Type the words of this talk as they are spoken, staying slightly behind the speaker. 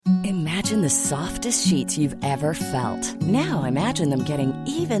Imagine the softest sheets you've ever felt. Now imagine them getting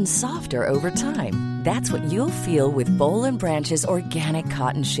even softer over time. That's what you'll feel with Boll and Branch's organic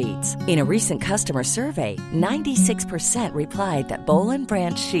cotton sheets. In a recent customer survey, 96% replied that Boll and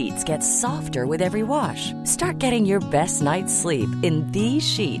Branch sheets get softer with every wash. Start getting your best night's sleep in these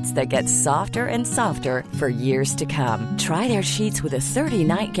sheets that get softer and softer for years to come. Try their sheets with a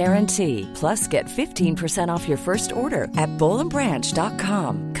 30-night guarantee. Plus, get 15% off your first order at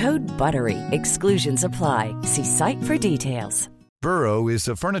bollandbranch.com. Code BUTTERY. Exclusions apply. See site for details. Burrow is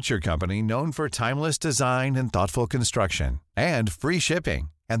a furniture company known for timeless design and thoughtful construction, and free shipping,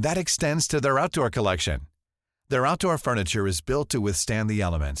 and that extends to their outdoor collection. Their outdoor furniture is built to withstand the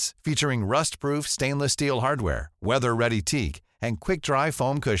elements, featuring rust-proof stainless steel hardware, weather-ready teak, and quick-dry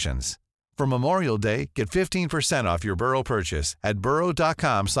foam cushions. For Memorial Day, get 15% off your Burrow purchase at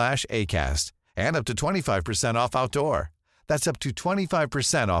burrow.com/ACAST, and up to 25% off outdoor. That's up to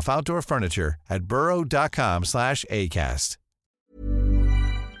 25% off outdoor furniture at burrow.com/ACAST.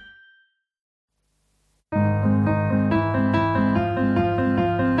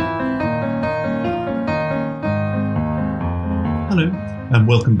 Hello, and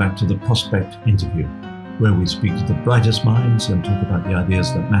welcome back to the Prospect Interview, where we speak to the brightest minds and talk about the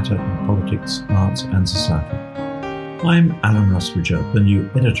ideas that matter in politics, arts and society. I'm Alan Rusbridger, the new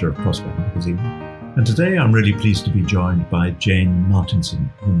editor of Prospect magazine, and today I'm really pleased to be joined by Jane Martinson,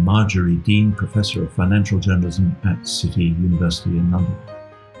 the Marjorie Dean Professor of Financial Journalism at City University in London,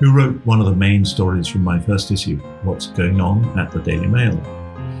 who wrote one of the main stories from my first issue, What's Going On at the Daily Mail.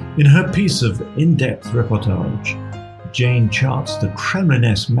 In her piece of in-depth reportage, Jane charts the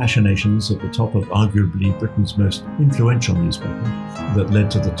Kremlin-esque machinations at the top of arguably Britain's most influential newspaper that led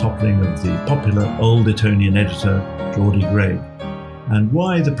to the toppling of the popular Old Etonian editor Geordie Greig, and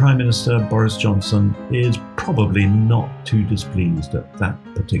why the Prime Minister Boris Johnson is probably not too displeased at that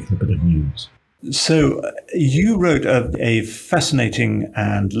particular bit of news. So you wrote a fascinating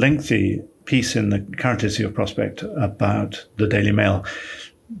and lengthy piece in the current issue of Prospect about the Daily Mail.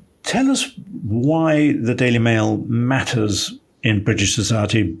 Tell us why the Daily Mail matters in British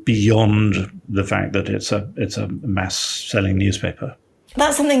society beyond the fact that it's a mass-selling newspaper.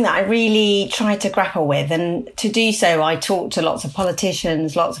 That's something that I really try to grapple with. And to do so, I talk to lots of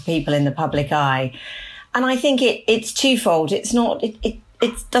politicians, lots of people in the public eye. And I think it's twofold. It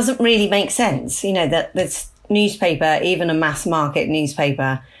doesn't really make sense, that this newspaper, even a mass market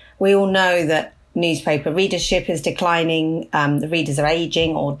newspaper, we all know that newspaper readership is declining, the readers are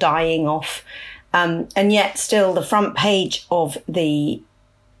aging or dying off, and yet still the front page of the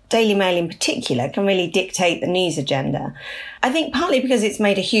Daily Mail in particular can really dictate the news agenda. I think partly because it's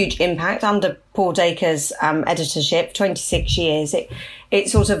made a huge impact under Paul Dacre's editorship, 26 years. It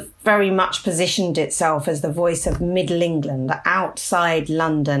sort of very much positioned itself as the voice of Middle England, outside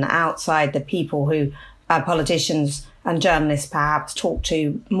London, outside the people who politicians and journalists perhaps talk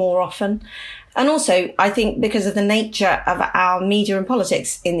to more often. And also, I think because of the nature of our media and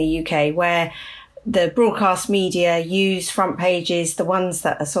politics in the UK, where the broadcast media use front pages, the ones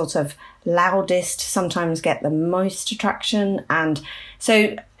that are sort of loudest sometimes get the most attraction. And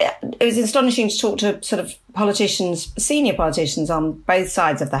so it was astonishing to talk to sort of politicians, senior politicians on both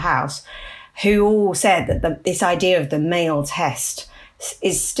sides of the House, who all said that this idea of the Mail test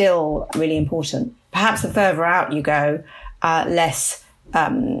is still really important. Perhaps the further out you go, less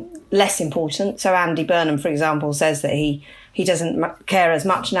important. So Andy Burnham, for example, says that he doesn't care as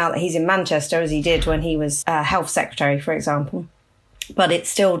much now that he's in Manchester as he did when he was health secretary, for example. But it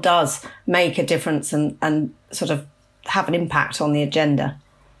still does make a difference and sort of have an impact on the agenda.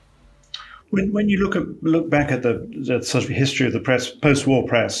 When you look back at the sort of history of the press, post-war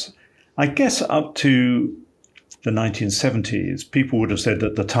press, I guess up to the 1970s, people would have said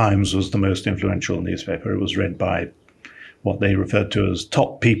that the Times was the most influential newspaper. It was read by what they referred to as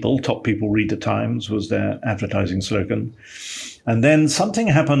top people. Top people read the Times was their advertising slogan. And then something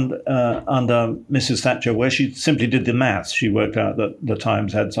happened under Mrs. Thatcher where she simply did the maths. She worked out that the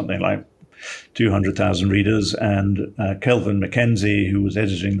Times had something like 200,000 readers, and Kelvin Mackenzie, who was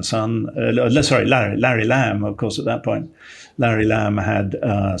editing The Sun, Larry Lamb, of course, at that point, Larry Lamb had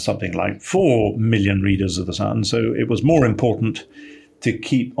something like 4 million readers of The Sun. So it was more important to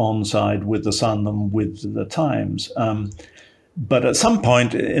keep on side with The Sun than with the Times. But at some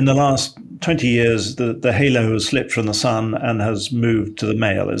point in the last 20 years, the halo has slipped from The Sun and has moved to the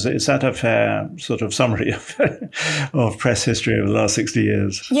Mail. Is that a fair sort of summary of press history over the last 60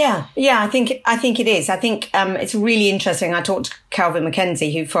 years? Yeah, I think it is. I think it's really interesting. I talked to Kelvin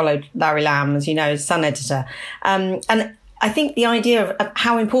Mackenzie, who followed Larry Lamb, as you know, as Sun editor, and I think the idea of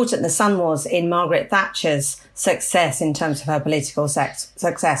how important the Sun was in Margaret Thatcher's success in terms of her political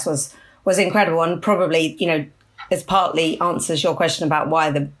success was incredible, and probably, it partly answers your question about why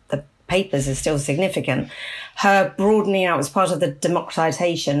the papers are still significant. Her broadening out was part of the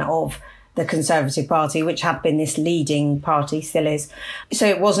democratisation of the Conservative Party, which had been this leading party, still is. So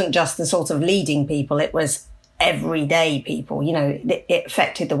it wasn't just the sort of leading people, it was everyday people. It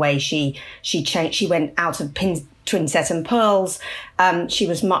affected the way she changed. She went out of Twinset and Pearls. She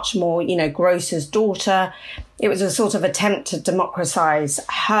was much more, grocer's daughter. It was a sort of attempt to democratise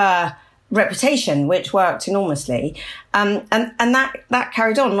her reputation, which worked enormously. And that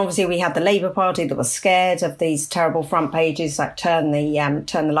carried on. And obviously we had the Labour Party that was scared of these terrible front pages, like turn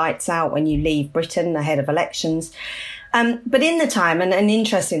the lights out when you leave Britain ahead of elections. But in the time, and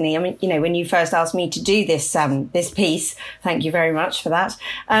interestingly, when you first asked me to do this piece, thank you very much for that.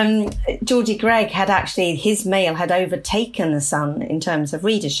 Geordie Greig had actually, his Mail had overtaken the Sun in terms of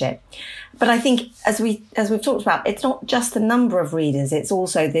readership. But I think, as we've talked about, it's not just the number of readers; it's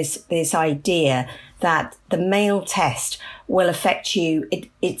also this idea that the Mail test will affect you.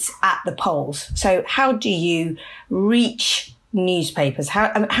 It's at the polls. So how do you reach newspapers?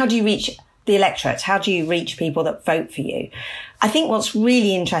 How do you reach the electorate? How do you reach people that vote for you? I think what's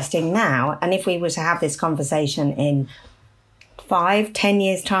really interesting now, and if we were to have this conversation in 5-10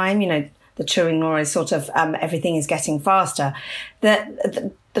 years' time, the Turing law is sort of, everything is getting faster,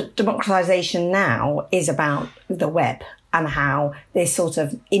 that the democratisation now is about the web and how this sort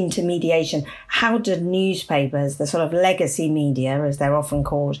of intermediation, how do newspapers, the sort of legacy media, as they're often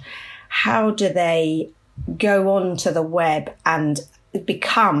called, how do they go on to the web and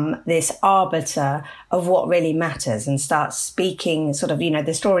become this arbiter of what really matters and start speaking sort of,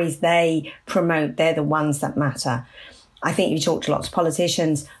 the stories they promote, they're the ones that matter. I think you talk to lots of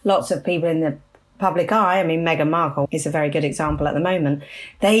politicians, lots of people in the public eye. Meghan Markle is a very good example at the moment.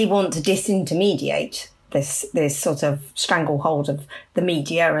 They want to disintermediate this sort of stranglehold of the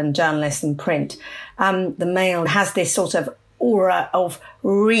media and journalists and print. The Mail has this sort of aura of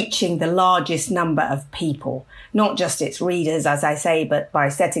reaching the largest number of people, not just its readers, as I say, but by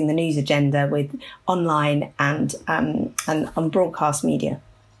setting the news agenda with online and on broadcast media.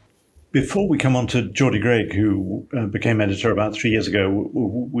 Before we come on to Geordie Greig, who became editor about 3 years ago,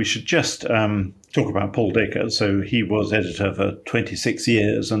 we should just talk about Paul Dacre. So he was editor for 26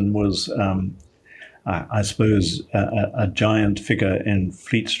 years and was, I suppose, a giant figure in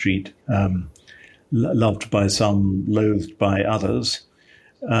Fleet Street, loved by some, loathed by others.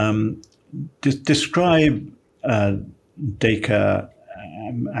 Describe Dacre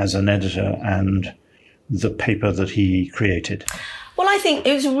as an editor and the paper that he created. Well, I think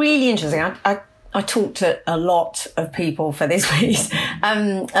it was really interesting. I talked to a lot of people for this piece,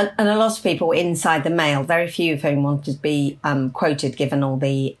 and a lot of people inside the Mail, very few of whom wanted to be quoted given all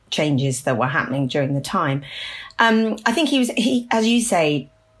the changes that were happening during the time. I think he, as you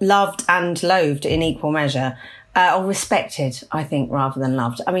say, loved and loathed in equal measure, or respected, I think, rather than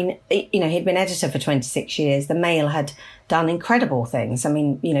loved. He'd been editor for 26 years. The Mail had done incredible things.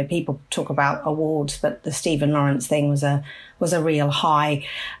 People talk about awards, but the Stephen Lawrence thing was a real high.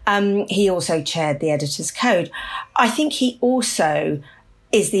 He also chaired the Editor's Code. I think he also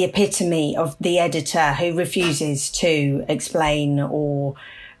is the epitome of the editor who refuses to explain or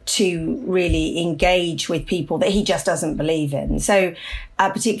to really engage with people that he just doesn't believe in. So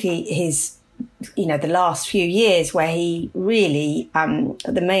particularly his, the last few years where he really,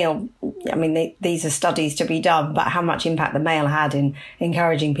 the Mail, these are studies to be done, but how much impact the Mail had in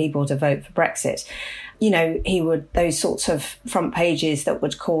encouraging people to vote for Brexit. He would, those sorts of front pages that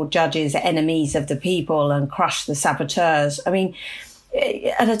would call judges enemies of the people and crush the saboteurs.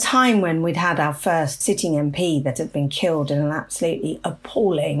 At a time when we'd had our first sitting MP that had been killed in an absolutely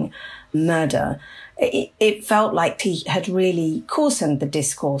appalling murder, it felt like he had really coarsened the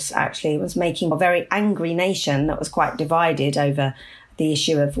discourse, actually. It was making a very angry nation that was quite divided over the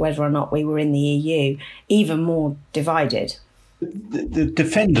issue of whether or not we were in the EU, even more divided. The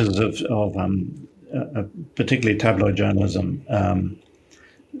defenders of particularly tabloid journalism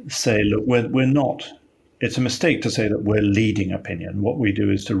say, look, we're not... It's a mistake to say that we're leading opinion. What we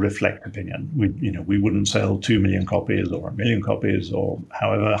do is to reflect opinion. We wouldn't sell 2 million copies or 1 million copies or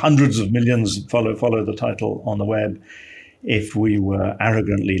however hundreds of millions follow the title on the web if we were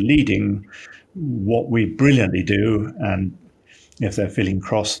arrogantly leading. What we brilliantly do, and if they're feeling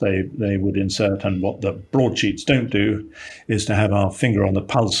cross, they would insert, and what the broadsheets don't do, is to have our finger on the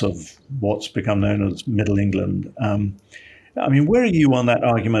pulse of what's become known as Middle England. Where are you on that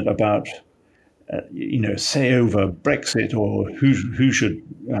argument about say over Brexit or who should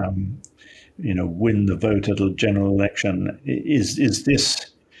win the vote at a general election. Is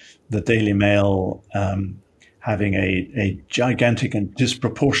this the Daily Mail having a gigantic and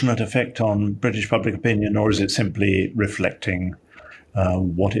disproportionate effect on British public opinion, or is it simply reflecting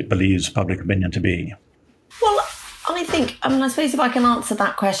what it believes public opinion to be? Well, I suppose if I can answer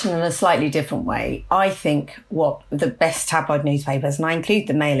that question in a slightly different way, I think what the best tabloid newspapers, and I include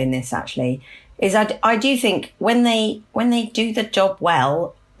the Mail in this actually, is I do think when they do the job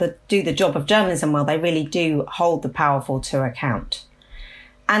well, do the job of journalism well, they really do hold the powerful to account.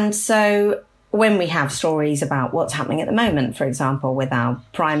 And so when we have stories about what's happening at the moment, for example, with our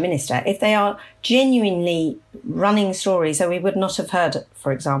Prime Minister, if they are genuinely running stories, so we would not have heard,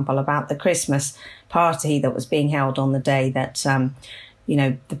 for example, about the Christmas party that was being held on the day that,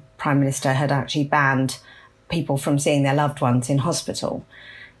 the Prime Minister had actually banned people from seeing their loved ones in hospital.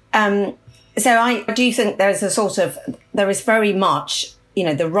 So I do think there is very much,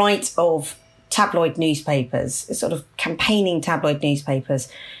 the right of tabloid newspapers, sort of campaigning tabloid newspapers,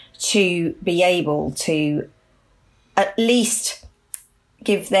 to be able to at least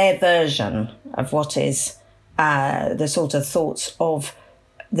give their version of what is the sort of thoughts of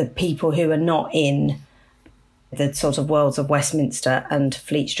the people who are not in the sort of worlds of Westminster and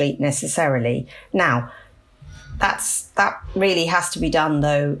Fleet Street necessarily. Now, that really has to be done,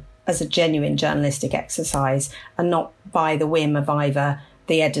 though, as a genuine journalistic exercise and not by the whim of either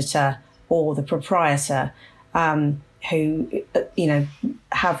the editor or the proprietor, who,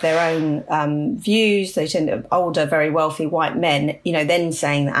 have their own views. They tend to older, very wealthy white men, then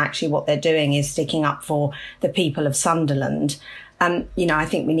saying that actually what they're doing is sticking up for the people of Sunderland. I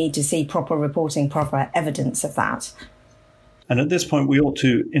think we need to see proper reporting, proper evidence of that. And at this point, we ought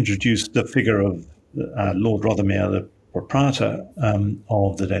to introduce the figure of Lord Rothermere, the proprietor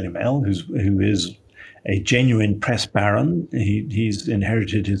of the Daily Mail, who is a genuine press baron. He's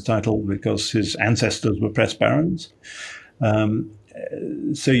inherited his title because his ancestors were press barons.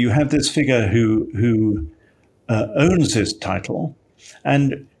 So you have this figure who owns his title,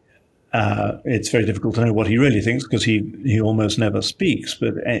 and it's very difficult to know what he really thinks because he almost never speaks.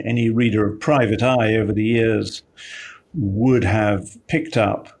 But any reader of Private Eye over the years would have picked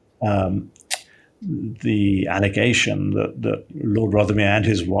up the allegation that Lord Rothermere and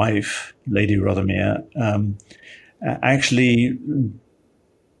his wife, Lady Rothermere, actually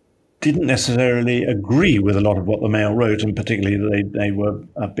didn't necessarily agree with a lot of what the Mail wrote, and particularly they were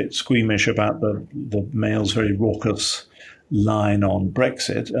a bit squeamish about the Mail's very raucous line on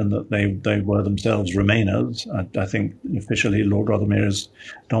Brexit, and that they were themselves Remainers. I think officially Lord Rothermere is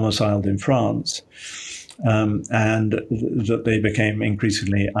domiciled in France. And that they became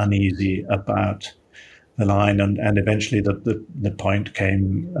increasingly uneasy about the line, and eventually the point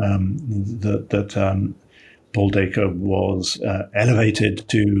came that Paul Dacre was elevated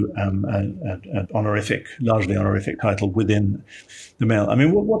to an largely honorific title within the Mail. I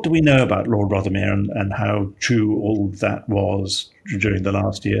mean, what do we know about Lord Rothermere and how true all that was during the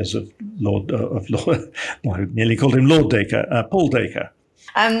last years of I nearly called him Lord Dacre, Paul Dacre?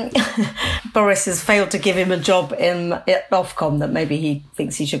 Boris has failed to give him a job in Ofcom that maybe he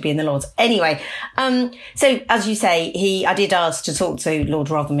thinks he should be in the Lords. Anyway, so as you say, I did ask to talk to Lord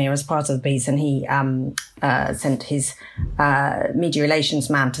Rothermere as part of the piece, and he sent his media relations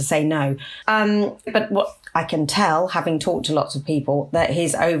man to say no. But what I can tell, having talked to lots of people, that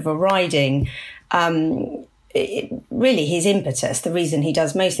his overriding really his impetus, the reason he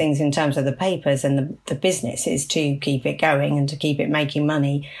does most things in terms of the papers and the business, is to keep it going and to keep it making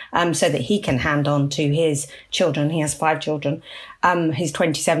money, so that he can hand on to his children. He has 5 children. His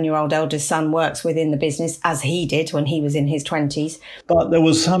 27-year-old eldest son works within the business, as he did when he was in his 20s. But there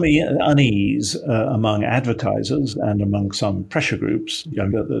was some unease among advertisers and among some pressure groups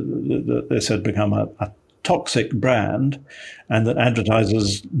that this had become a toxic brand, and that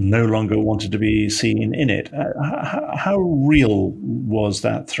advertisers no longer wanted to be seen in it. How real was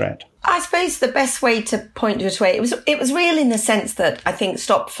that threat? I suppose the best way to point to it was real in the sense that I think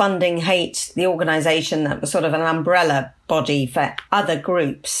Stop Funding Hate, the organisation that was sort of an umbrella body for other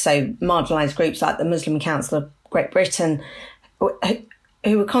groups, so marginalised groups like the Muslim Council of Great Britain,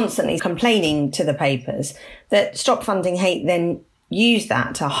 who were constantly complaining to the papers, that Stop Funding Hate then used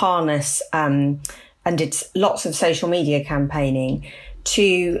that to harness and did lots of social media campaigning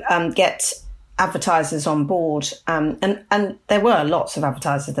to get advertisers on board. And there were lots of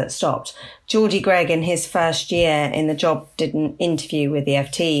advertisers that stopped. Geordie Greig, in his first year in the job, did an interview with the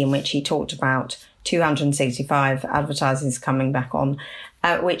FT in which he talked about 265 advertisers coming back on,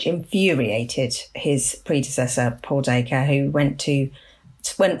 which infuriated his predecessor, Paul Dacre, who went to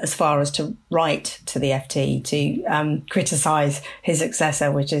went as far as to write to the FT to criticise his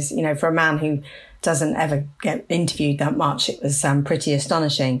successor, which is, for a man who doesn't ever get interviewed that much, it was pretty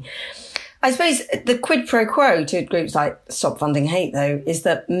astonishing. I suppose the quid pro quo to groups like Stop Funding Hate, though, is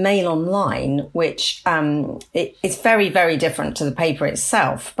that Mail Online, which it's very, very different to the paper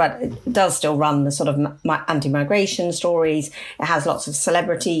itself, but it does still run the sort of anti-migration stories. It has lots of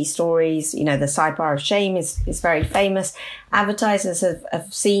celebrity stories. The Sidebar of Shame is very famous. Advertisers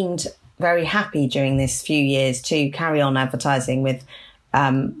have seemed very happy during this few years to carry on advertising with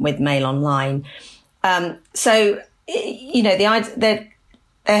Mail Online. There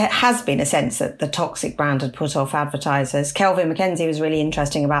has been a sense that the toxic brand had put off advertisers. Kelvin Mackenzie was really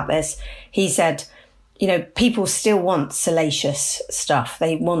interesting about this. He said, people still want salacious stuff.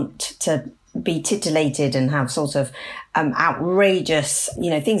 They want to be titillated and have sort of outrageous,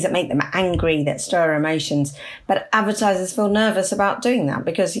 things that make them angry, that stir emotions. But advertisers feel nervous about doing that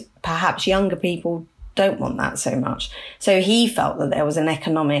because perhaps younger people don't want that so much. So he felt that there was an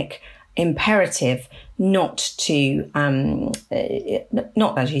economic imperative not to,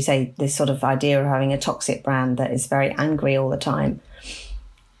 not as you say, this sort of idea of having a toxic brand that is very angry all the time.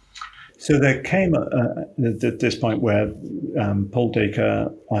 So there came at this point where Paul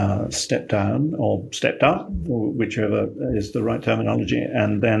Dacre stepped down or stepped up, or whichever is the right terminology,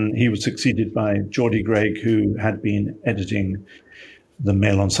 and then he was succeeded by Geordie Greig, who had been editing the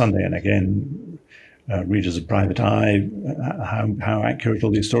Mail on Sunday, and again, readers of Private Eye, how accurate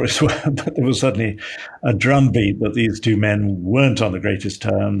all these stories were, but there was certainly a drumbeat that these two men weren't on the greatest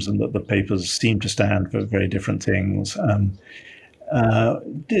terms and that the papers seemed to stand for very different things.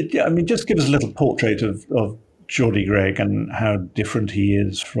 Just give us a little portrait of Geordie Greig and how different he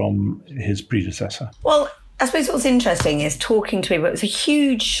is from his predecessor. Well, I suppose what's interesting is talking to people. It was a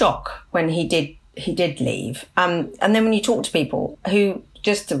huge shock when he did leave. And then when you talk to people who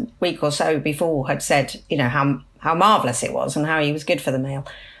just a week or so before had said, how marvellous it was and how he was good for the Mail,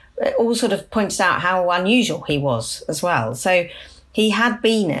 it all sort of points out how unusual he was as well. So he had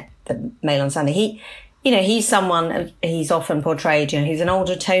been at the Mail on Sunday. He's someone, he's often portrayed, he's an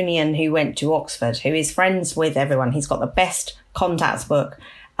old Etonian who went to Oxford, who is friends with everyone. He's got the best contacts book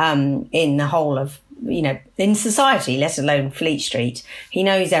in the whole of, in society, let alone Fleet Street. He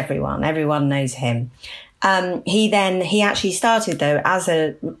knows everyone knows him. He actually started though as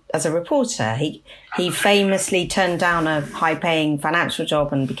a reporter. He famously turned down a high-paying financial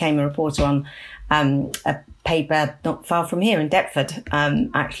job and became a reporter on a paper not far from here in Deptford,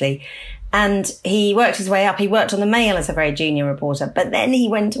 actually. And he worked his way up. He worked on the Mail as a very junior reporter, but then he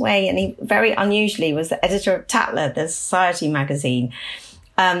went away and he very unusually was the editor of Tatler, the society magazine.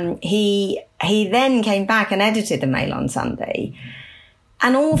 He then came back and edited the Mail on Sunday.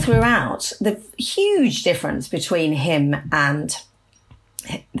 And all throughout, the huge difference between him and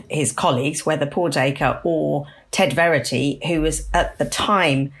his colleagues, whether Paul Dacre or Ted Verity, who was at the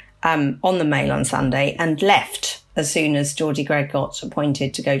time on the Mail on Sunday and left as soon as Geordie Greig got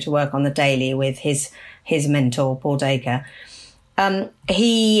appointed to go to work on the Daily with his mentor, Paul Dacre.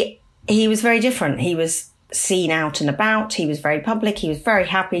 He was very different. He was seen out and about. He was very public. He was very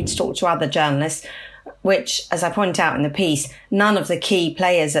happy to talk to other journalists, which, as I point out in the piece, none of the key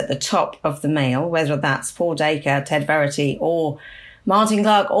players at the top of the Mail, whether that's Paul Dacre, Ted Verity or Martin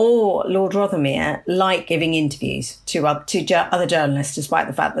Clark or Lord Rothermere, like giving interviews to other journalists, despite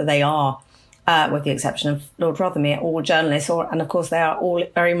the fact that they are, with the exception of Lord Rothermere, all journalists, and of course they are all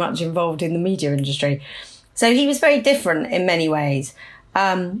very much involved in the media industry. So he was very different in many ways.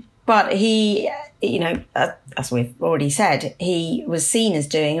 But he, as we've already said, he was seen as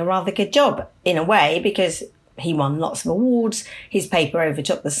doing a rather good job in a way because he won lots of awards. His paper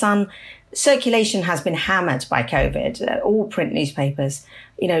overtook The Sun. Circulation has been hammered by COVID. All print newspapers,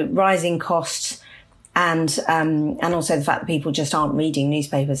 rising costs and also the fact that people just aren't reading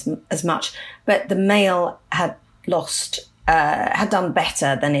newspapers as much. But the Mail had done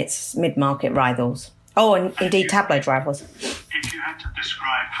better than its mid-market rivals. Oh, and indeed tabloid rivals. If you had to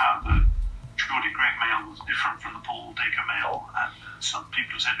describe how the Geordie Greig Mail was different from the Paul Dacre Mail, and some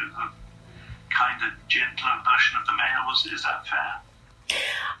people said it was a kind of gentler version of the Mail, is that fair?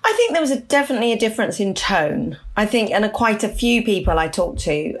 I think there was definitely a difference in tone. I think, and quite a few people I talked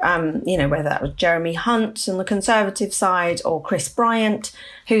to, whether that was Jeremy Hunt on the Conservative side or Chris Bryant,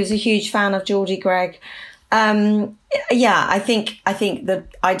 who's a huge fan of Geordie Greig. I think the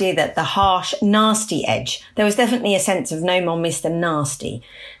idea that the harsh, nasty edge, there was definitely a sense of no more Mr. Nasty.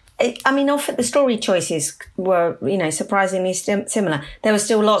 Often the story choices were, surprisingly similar. There were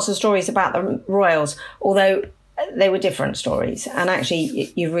still lots of stories about the royals, although they were different stories. And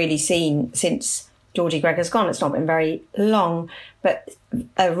actually, you've really seen since Geordie Greig has gone. It's not been very long, but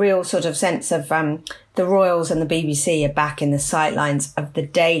a real sort of sense of the Royals and the BBC are back in the sightlines of the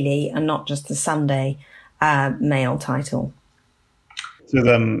daily and not just the Sunday Mail title. So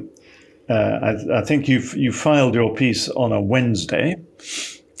then, I think you filed your piece on a Wednesday,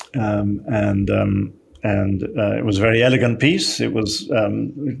 and it was a very elegant piece. It was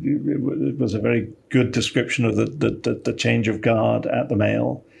a very good description of the change of guard at the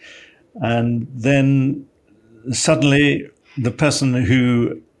Mail, and then suddenly the person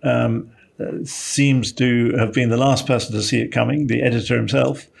who seems to have been the last person to see it coming, the editor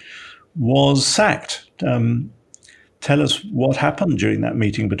himself, was sacked. Tell us what happened during that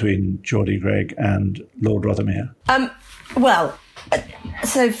meeting between Geordie Greig and Lord Rothermere. Well,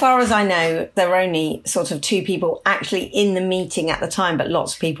 so far as I know, there were only sort of two people actually in the meeting at the time, but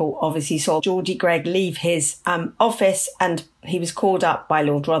lots of people obviously saw Geordie Greig leave his office, and he was called up by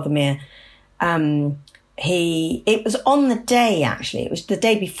Lord Rothermere. It was on the day, actually. It was the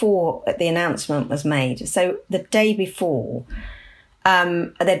day before the announcement was made. So the day before,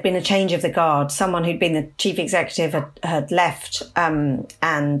 there'd been a change of the guard. Someone who'd been the chief executive had left, and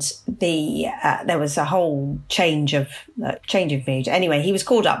there was a whole change of mood. Anyway, he was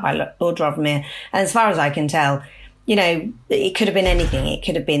called up by Lord Rothermere, and as far as I can tell, it could have been anything. It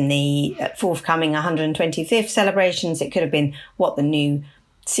could have been the forthcoming 125th celebrations. It could have been what the new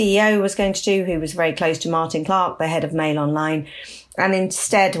CEO was going to do, who was very close to Martin Clark, the head of Mail Online. And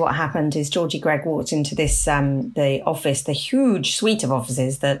instead, what happened is Geordie Greig walked into this, the office, the huge suite of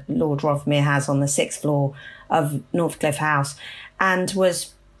offices that Lord Rothermere has on the 6th floor of Northcliffe House, and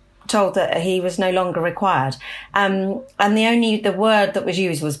was told that he was no longer required. And the word that was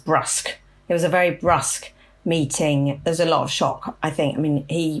used was brusque. It was a very brusque meeting. There was a lot of shock, I think. I mean,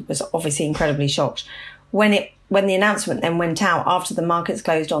 he was obviously incredibly shocked. When the announcement then went out after the markets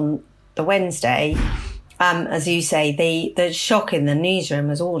closed on the Wednesday, as you say, the shock in the newsroom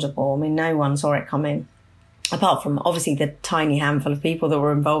was audible. I mean, no one saw it coming, apart from obviously the tiny handful of people that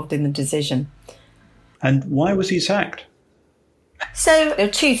were involved in the decision. And why was he sacked? So there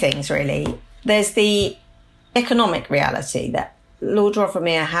are two things, really. There's the economic reality that Lord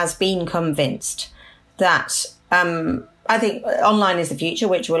Rothermere has been convinced that, I think online is the future,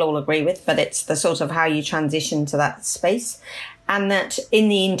 which we'll all agree with, but it's the sort of how you transition to that space. And that in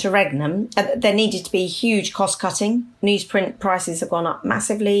the interregnum, there needed to be huge cost cutting. Newsprint prices have gone up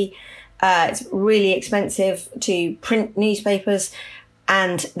massively. It's really expensive to print newspapers.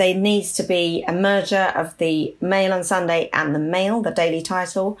 And there needs to be a merger of the Mail on Sunday and the Mail, the daily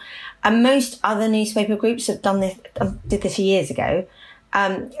title. And most other newspaper groups have did this years ago.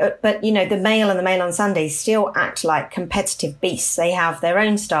 But, the Mail and the Mail on Sunday still act like competitive beasts. They have their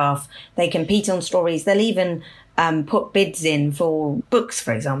own staff. They compete on stories. They'll even put bids in for books,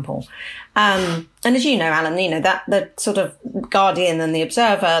 for example. And as you know, Alan, that the sort of Guardian and the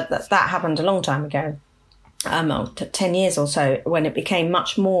Observer, that happened a long time ago, 10 years or so, when it became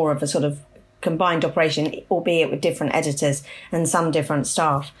much more of a sort of combined operation, albeit with different editors and some different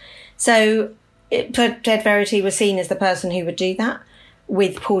staff. So Ted Verity was seen as the person who would do that,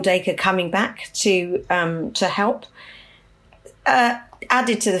 with Paul Dacre coming back to help.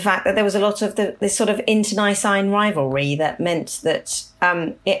 Added to the fact that there was a lot of this sort of internecine rivalry that meant that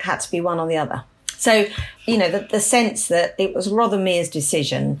it had to be one or the other. So, the sense that it was Rothermere's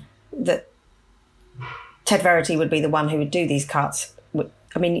decision that Ted Verity would be the one who would do these cuts.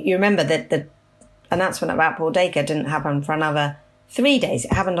 I mean, you remember that the announcement about Paul Dacre didn't happen for another 3 days.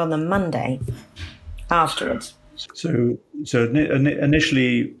 It happened on the Monday afterwards. So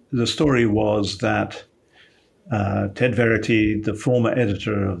initially the story was that Ted Verity, the former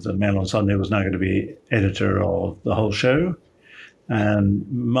editor of the Mail on Sunday, was now going to be editor of the whole show. And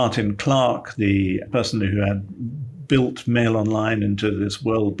Martin Clark, the person who had built Mail Online into this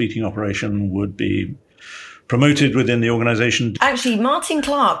world-beating operation, would be promoted within the organisation. Actually, Martin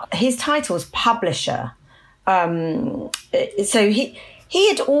Clark, his title is publisher. So he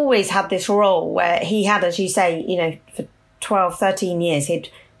had always had this role where he had, as you say, for 12, 13 years,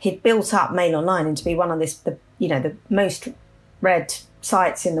 he'd built up Mail Online into be one of the most read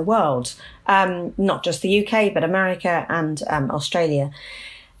sites in the world, not just the UK, but America and Australia.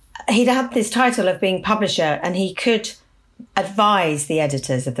 He'd had this title of being publisher, and he could advise the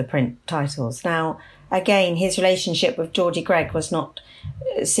editors of the print titles. Now, again, his relationship with Geordie Greig was not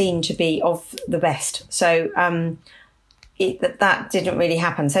seen to be of the best. So that didn't really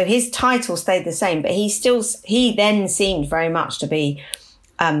happen. So his title stayed the same, but he then seemed very much to be,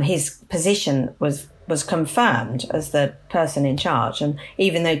 his position was confirmed as the person in charge. And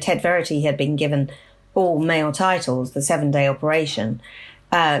even though Ted Verity had been given all Mail titles, the 7-day operation,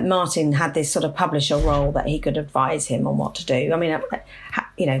 Martin had this sort of publisher role that he could advise him on what to do. I mean,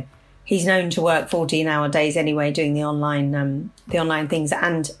 he's known to work 14-hour days anyway, doing the online things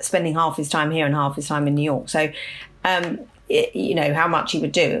and spending half his time here and half his time in New York. So, how much he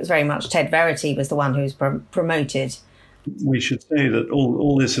would do. It was very much Ted Verity was the one who was promoted. We should say that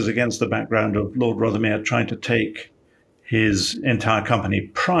all this is against the background of Lord Rothermere trying to take his entire company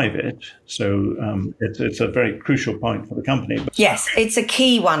private. So it's a very crucial point for the company. Yes, it's a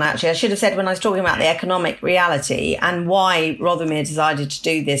key one, actually. I should have said when I was talking about the economic reality and why Rothermere decided to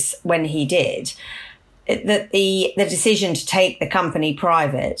do this when he did, that the decision to take the company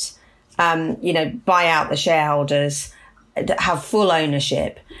private, buy out the shareholders, have full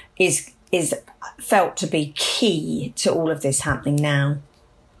ownership, is felt to be key to all of this happening now.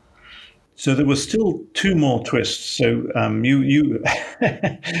 So there were still two more twists. So you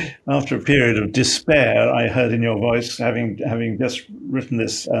after a period of despair, I heard in your voice, having just written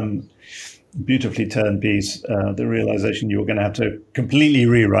this beautifully turned piece, the realization you were going to have to completely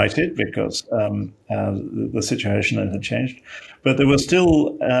rewrite it because the situation had changed. But there were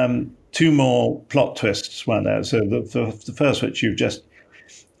still two more plot twists, weren't there? So the first, which you've just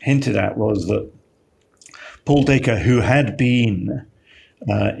hinted at, was that Paul Dacre, who had been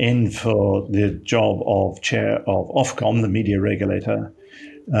in for the job of chair of Ofcom, the media regulator,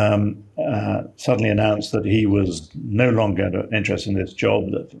 suddenly announced that he was no longer interested in this job,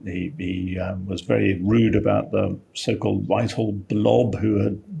 that he was very rude about the so-called Whitehall blob who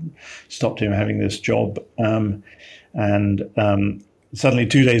had stopped him having this job. And suddenly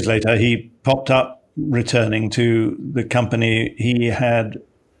 2 days later, he popped up returning to the company he had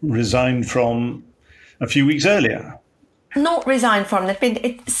resigned from a few weeks earlier. Not resigned from. They've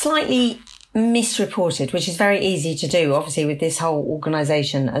been slightly misreported, which is very easy to do, obviously, with this whole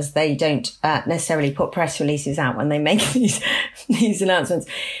organisation, as they don't necessarily put press releases out when they make these announcements.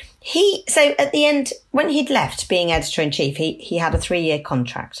 So at the end, when he'd left being editor-in-chief, he had a 3-year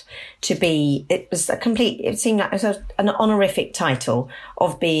contract to be, it seemed like it was an honorific title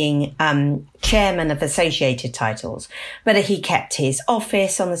of being chairman of associated titles. But he kept his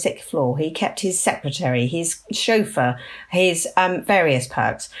office on the 6th floor. He kept his secretary, his chauffeur, his various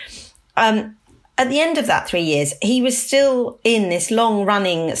perks. At the end of that 3 years, he was still in this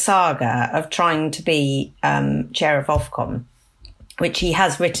long-running saga of trying to be chair of Ofcom, which he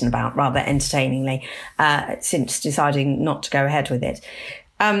has written about rather entertainingly since deciding not to go ahead with it.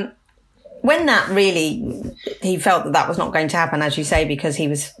 When that really, he felt that was not going to happen, as you say, because he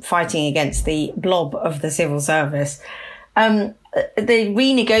was fighting against the blob of the civil service. The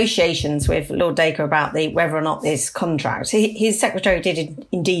renegotiations with Lord Dacre about whether or not this contract, his secretary did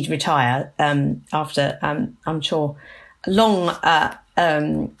indeed retire after, I'm sure, long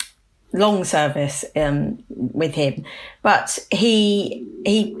service with him, but he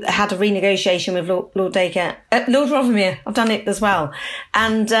had a renegotiation with Lord Dacre, Lord Rothermere. I've done it as well,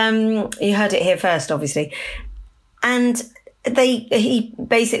 and you heard it here first, obviously. And he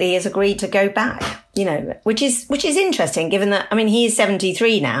basically has agreed to go back, which is interesting, given that he is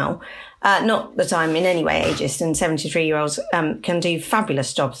 73 now. Not that I'm in any way ageist, and 73-year-olds can do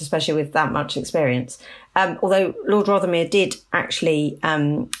fabulous jobs, especially with that much experience. Although Lord Rothermere did actually.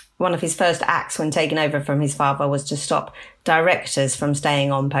 One of his first acts when taken over from his father was to stop directors from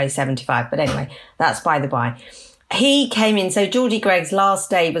staying on post 75. But anyway, that's by the by. He came in. So Geordie Gregg's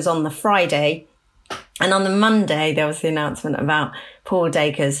last day was on the Friday. And on the Monday, there was the announcement about Paul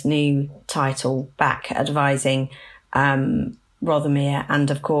Dacre's new title back advising Rothermere.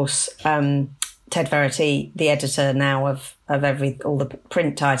 And of course, Ted Verity, the editor now of all the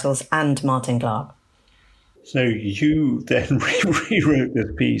print titles, and Martin Clark. So you then rewrote this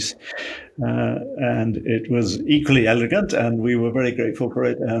piece, and it was equally elegant, and we were very grateful for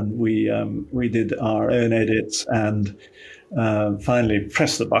it. And we did our own edits, and finally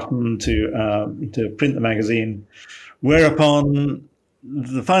pressed the button to print the magazine. Whereupon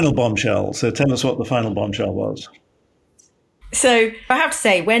the final bombshell. So tell us what the final bombshell was. So I have to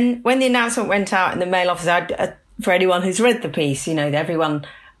say, when the announcement went out in the Mail office, for anyone who's read the piece, everyone.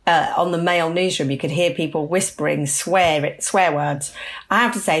 On the Mail newsroom, you could hear people whispering swear words. I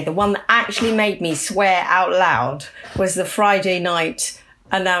have to say, the one that actually made me swear out loud was the Friday night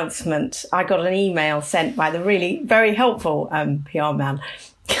announcement. I got an email sent by the really very helpful PR man.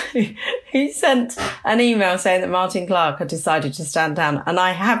 He sent an email saying that Martin Clark had decided to stand down. And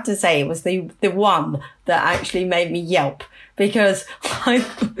I have to say, it was the one that actually made me yelp, because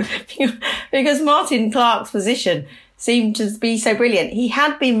Martin Clark's position seemed to be so brilliant. He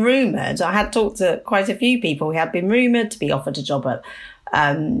had been rumoured, I had talked to quite a few people, he had been rumoured to be offered a job at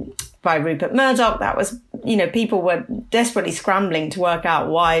by Rupert Murdoch. That was, people were desperately scrambling to work out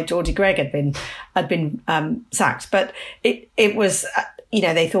why Geordie Greig had been sacked. But it was,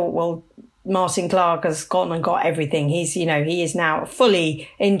 they thought, well, Martin Clark has gone and got everything. He is now fully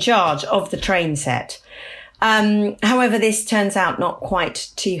in charge of the train set. However, this turns out not quite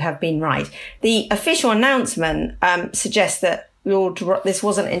to have been right. The official announcement suggests that this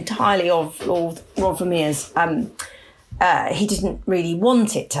wasn't entirely of Lord Rothermere's. He didn't really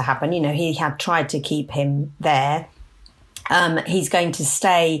want it to happen. He had tried to keep him there. He's going to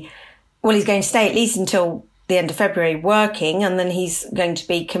stay at least until the end of February working, and then he's going to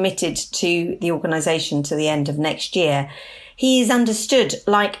be committed to the organisation to the end of next year. He's understood,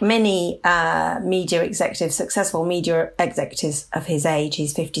 like many successful media executives of his age,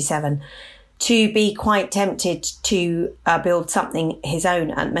 he's 57, to be quite tempted to build something his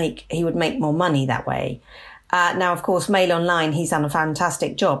own and he would make more money that way. Now, of course, Mail Online, he's done a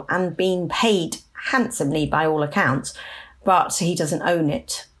fantastic job and been paid handsomely by all accounts, but he doesn't own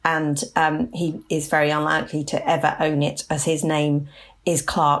it. And he is very unlikely to ever own it, as his name is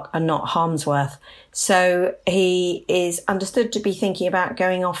Clark and not Harmsworth. So he is understood to be thinking about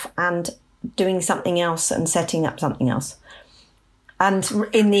going off and doing something else and setting up something else. And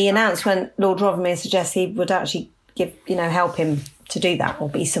in the announcement, Lord Rothermere suggests he would actually help him to do that, or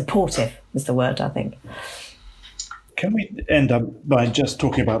be supportive is the word, I think. Can we end up by just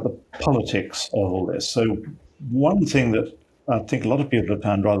talking about the politics of all this? So one thing that I think a lot of people have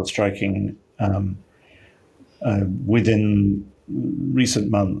found rather striking within recent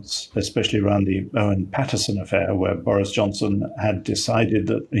months, especially around the Owen Paterson affair, where Boris Johnson had decided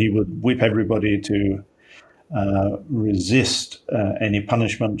that he would whip everybody to resist any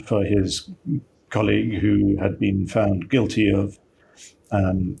punishment for his colleague who had been found guilty of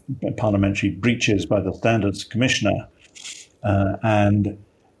parliamentary breaches by the Standards Commissioner. And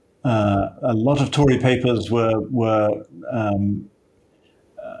a lot of Tory papers were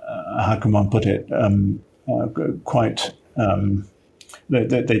how can one put it, quite,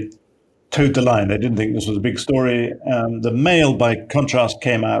 they towed the line. They didn't think this was a big story. The Mail, by contrast,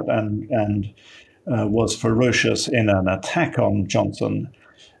 came out and was ferocious in an attack on Johnson.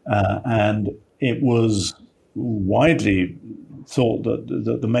 And it was widely thought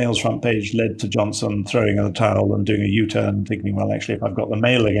that the Mail's front page led to Johnson throwing in the towel and doing a U-turn, thinking, well, actually, if I've got the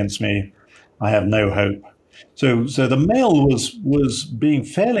Mail against me, I have no hope. So the Mail was being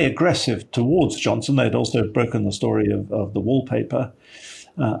fairly aggressive towards Johnson. They'd also broken the story of the wallpaper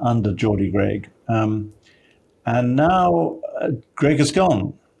under Geordie Greig. And now Greig is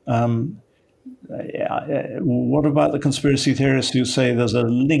gone. What about the conspiracy theorists who say there's a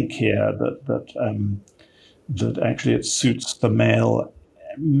link here that actually it suits the Mail?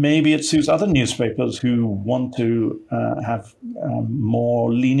 Maybe it suits other newspapers who want to have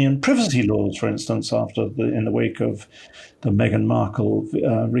more lenient privacy laws, for instance, in the wake of the Meghan Markle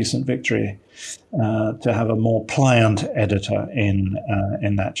recent victory, to have a more pliant editor in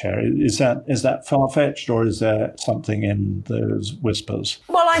that chair. Is that far-fetched, or is there something in those whispers?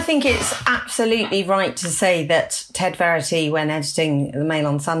 Well, I think it's absolutely right to say that Ted Verity, when editing the Mail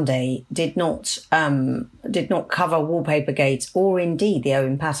on Sunday, did not cover Wallpapergate or indeed the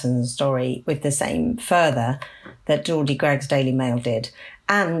Owen Paterson story with the same fervour that Geordie Greig's Daily Mail did.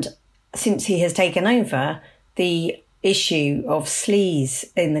 And since he has taken over, the issue of sleaze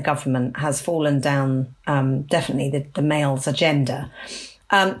in the government has fallen down definitely the Mail's agenda.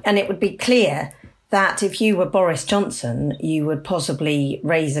 And it would be clear that if you were Boris Johnson, you would possibly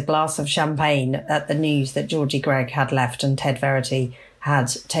raise a glass of champagne at the news that Geordie Greig had left and Ted Verity had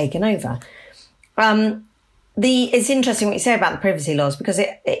taken over. It's interesting what you say about the privacy laws, because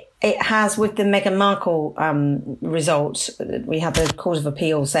it has, with the Meghan Markle result, we had the Court of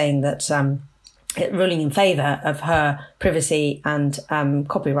Appeal saying that ruling in favour of her privacy and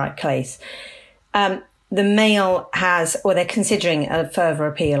copyright case. The Mail they're considering a further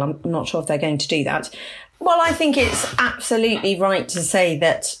appeal. I'm not sure if they're going to do that. Well, I think it's absolutely right to say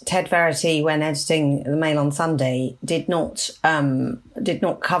that Ted Verity, when editing the Mail on Sunday, did not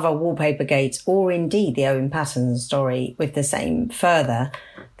cover Wallpapergate or indeed the Owen Paterson story with the same fervour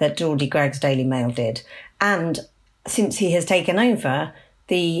that Geordie Greig's Daily Mail did. And since he has taken over,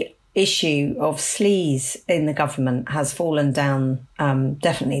 the issue of sleaze in the government has fallen down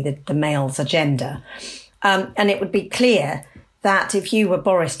definitely the Mail's agenda. And it would be clear that if you were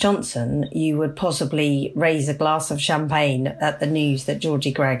Boris Johnson, you would possibly raise a glass of champagne at the news that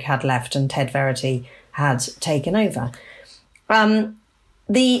Geordie Greig had left and Ted Verity had taken over.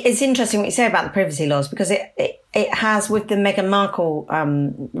 It's interesting what you say about the privacy laws, because it has, with the Meghan Markle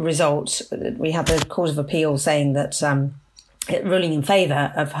result, we had the Court of Appeal saying that ruling in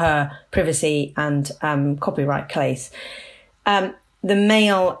favour of her privacy and copyright case. The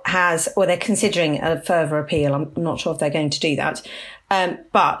Mail they're considering a further appeal. I'm not sure if they're going to do that.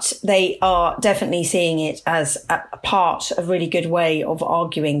 But they are definitely seeing it as a part, a really good way of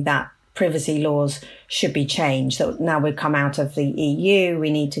arguing that privacy laws should be changed. So now we've come out of the EU,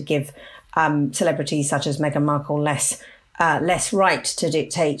 we need to give celebrities such as Meghan Markle less right to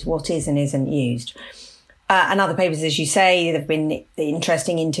dictate what is and isn't used. And other papers, as you say, there have been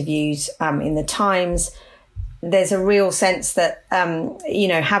interesting interviews in the Times. There's a real sense that,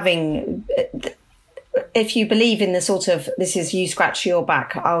 having, if you believe in the sort of, this is you scratch your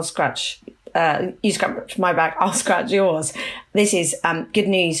back, I'll scratch, you scratch my back, I'll scratch yours. This is good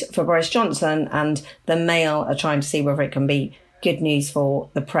news for Boris Johnson, and the Mail are trying to see whether it can be good news for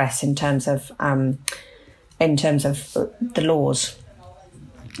the press in terms of the laws.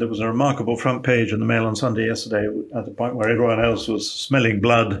 There was a remarkable front page in the Mail on Sunday yesterday at the point where everyone else was smelling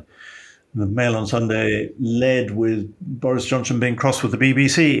blood. The Mail on Sunday led with Boris Johnson being cross with the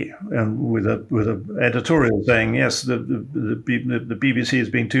BBC and with a editorial saying, yes, the BBC is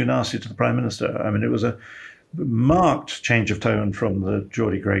being too nasty to the Prime Minister. I mean, it was a marked change of tone from the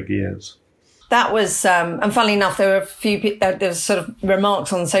Geordie Greig years. That was, and funnily enough, there were there was sort of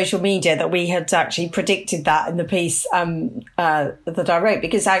remarks on social media that we had actually predicted that in the piece that I wrote,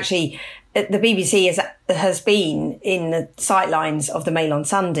 because actually the BBC has been in the sightlines of the Mail on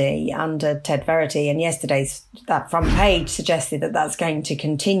Sunday under Ted Verity, and yesterday's that front page suggested that that's going to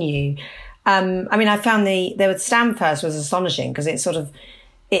continue. I found the stand first was astonishing because it said,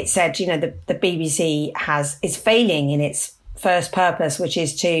 the BBC is failing in its first purpose, which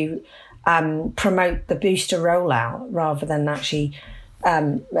is to promote the booster rollout rather than actually,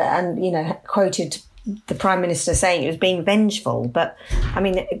 quoted the Prime Minister saying it was being vengeful. But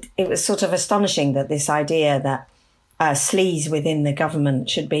it was sort of astonishing that this idea that sleaze within the government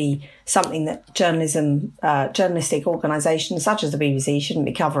should be something that journalistic organisations such as the BBC shouldn't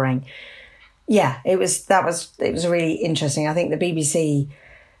be covering. Yeah, it was really interesting. I think the BBC,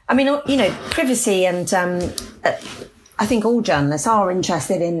 privacy and I think all journalists are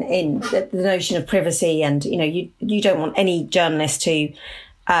interested in the notion of privacy, and you don't want any journalist to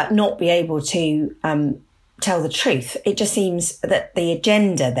not be able to tell the truth. It just seems that the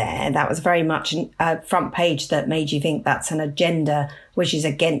agenda there, that was very much a front page that made you think that's an agenda which is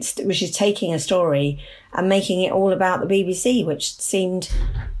taking a story and making it all about the BBC, which seemed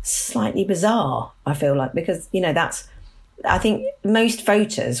slightly bizarre, I feel like, because I think most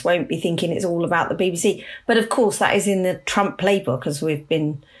voters won't be thinking it's all about the BBC. But of course, that is in the Trump playbook, as we've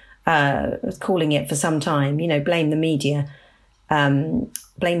been calling it for some time. Blame the media, blame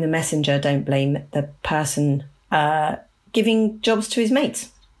the messenger, don't blame the person giving jobs to his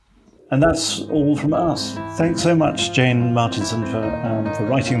mates. And that's all from us. Thanks so much, Jane Martinson, for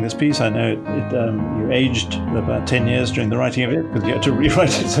writing this piece. I know you aged about 10 years during the writing of it because you had to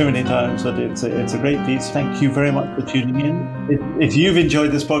rewrite it so many times, but it's a great piece. Thank you very much for tuning in. If you've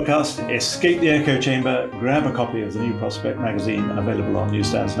enjoyed this podcast, escape the echo chamber, grab a copy of the new Prospect magazine available on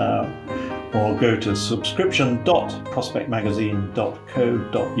newsstands now, or go to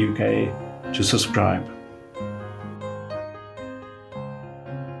subscription.prospectmagazine.co.uk to subscribe.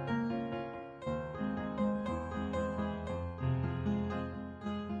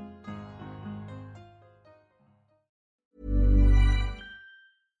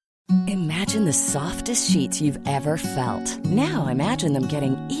 Imagine the softest sheets you've ever felt. Now imagine them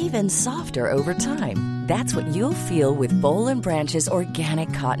getting even softer over time. That's what you'll feel with Boll & Branch's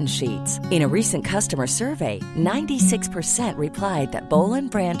organic cotton sheets. In a recent customer survey, 96% replied that Boll &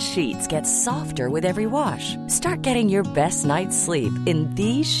 Branch sheets get softer with every wash. Start getting your best night's sleep in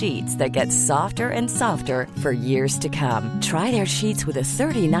these sheets that get softer and softer for years to come. Try their sheets with a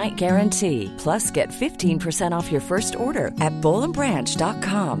 30-night guarantee. Plus, get 15% off your first order at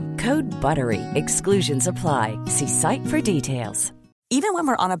bollandbranch.com. Code BUTTERY. Exclusions apply. See site for details. Even when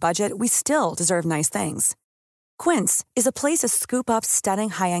we're on a budget, we still deserve nice things. Quince is a place to scoop up stunning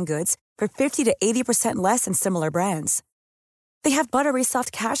high-end goods for 50 to 80% less than similar brands. They have buttery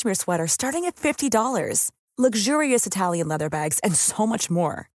soft cashmere sweaters starting at $50, luxurious Italian leather bags, and so much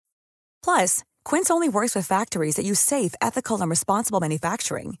more. Plus, Quince only works with factories that use safe, ethical, and responsible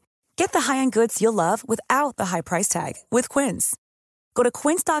manufacturing. Get the high-end goods you'll love without the high price tag with Quince. Go to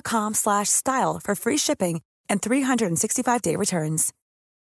quince.com/style for free shipping and 365-day returns.